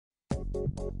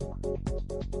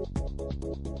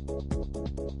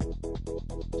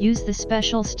Use the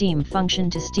special steam function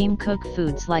to steam cook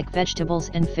foods like vegetables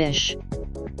and fish.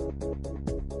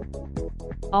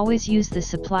 Always use the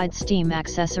supplied steam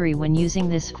accessory when using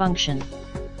this function.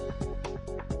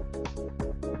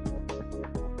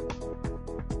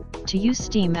 To use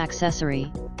steam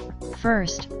accessory,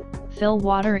 first, fill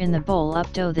water in the bowl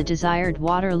up to the desired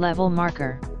water level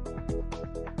marker.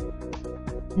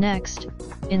 Next,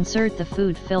 insert the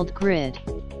food-filled grid.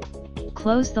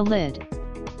 Close the lid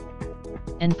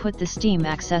and put the steam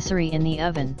accessory in the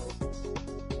oven.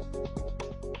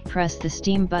 Press the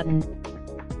steam button.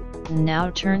 Now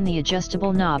turn the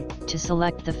adjustable knob to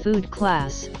select the food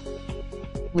class,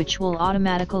 which will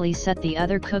automatically set the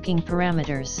other cooking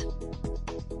parameters.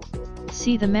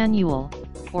 See the manual,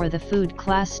 or the food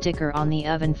class sticker on the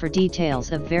oven for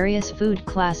details of various food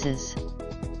classes.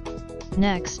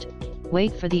 Next,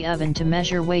 wait for the oven to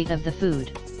measure weight of the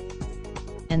food,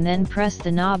 and then press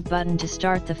the knob button to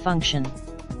start the function.